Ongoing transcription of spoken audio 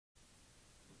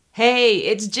Hey,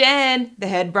 it's Jen, the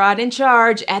head broad in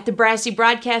charge at the Brassy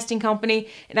Broadcasting Company,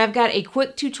 and I've got a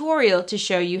quick tutorial to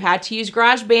show you how to use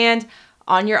GarageBand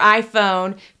on your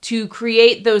iPhone to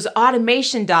create those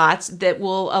automation dots that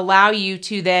will allow you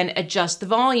to then adjust the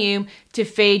volume to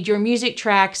fade your music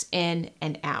tracks in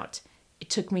and out. It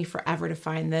took me forever to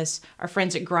find this. Our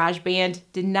friends at GarageBand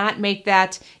did not make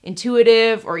that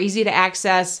intuitive or easy to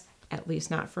access, at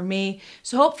least not for me.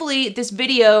 So hopefully this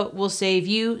video will save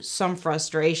you some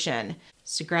frustration.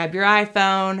 So grab your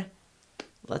iPhone,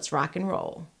 let's rock and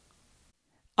roll.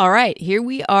 All right, here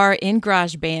we are in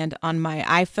GarageBand on my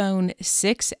iPhone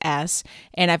 6S,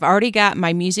 and I've already got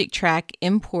my music track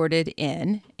imported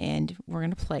in, and we're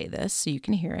gonna play this so you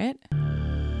can hear it.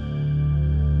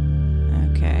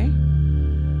 Okay.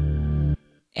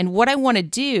 And what I wanna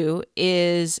do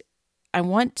is I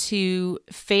want to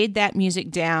fade that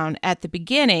music down at the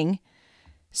beginning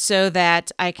so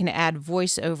that I can add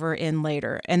voiceover in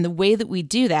later. And the way that we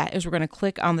do that is we're going to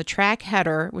click on the track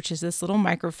header, which is this little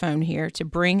microphone here, to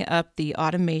bring up the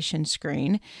automation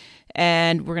screen.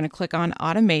 And we're going to click on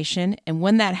automation. And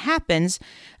when that happens,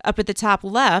 up at the top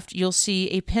left, you'll see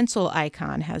a pencil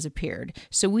icon has appeared.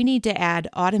 So we need to add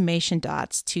automation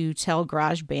dots to tell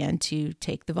GarageBand to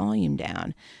take the volume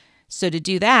down. So to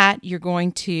do that, you're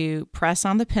going to press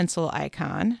on the pencil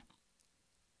icon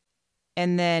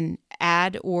and then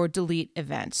add or delete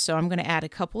events. So I'm going to add a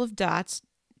couple of dots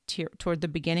toward the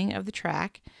beginning of the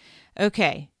track.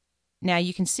 Okay, now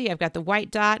you can see I've got the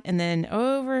white dot, and then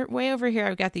way over here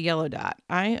I've got the yellow dot.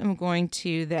 I am going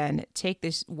to then take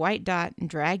this white dot and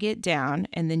drag it down,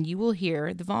 and then you will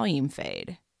hear the volume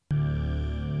fade.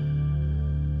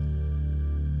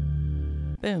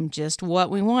 Boom, just what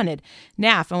we wanted.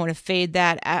 Now, if I want to fade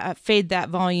that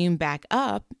volume back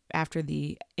up after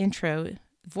the intro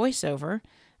voiceover,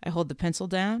 I hold the pencil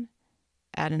down,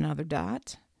 add another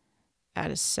dot,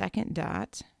 add a second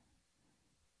dot,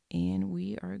 and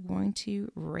we are going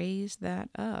to raise that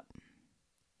up.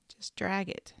 Just drag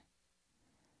it.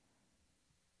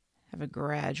 Have a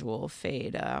gradual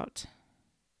fade out,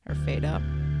 or fade up.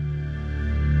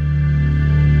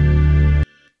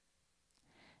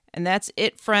 And that's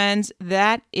it, friends.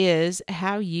 That is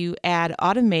how you add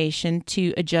automation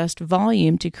to adjust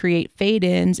volume to create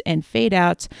fade-ins and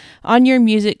fade-outs on your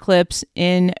music clips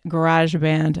in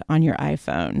GarageBand on your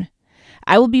iPhone.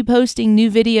 I will be posting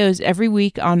new videos every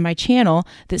week on my channel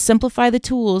that simplify the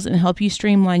tools and help you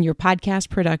streamline your podcast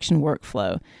production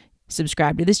workflow.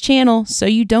 Subscribe to this channel so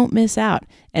you don't miss out,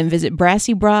 and visit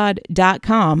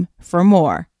brassybroad.com for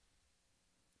more.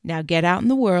 Now get out in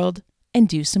the world and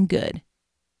do some good.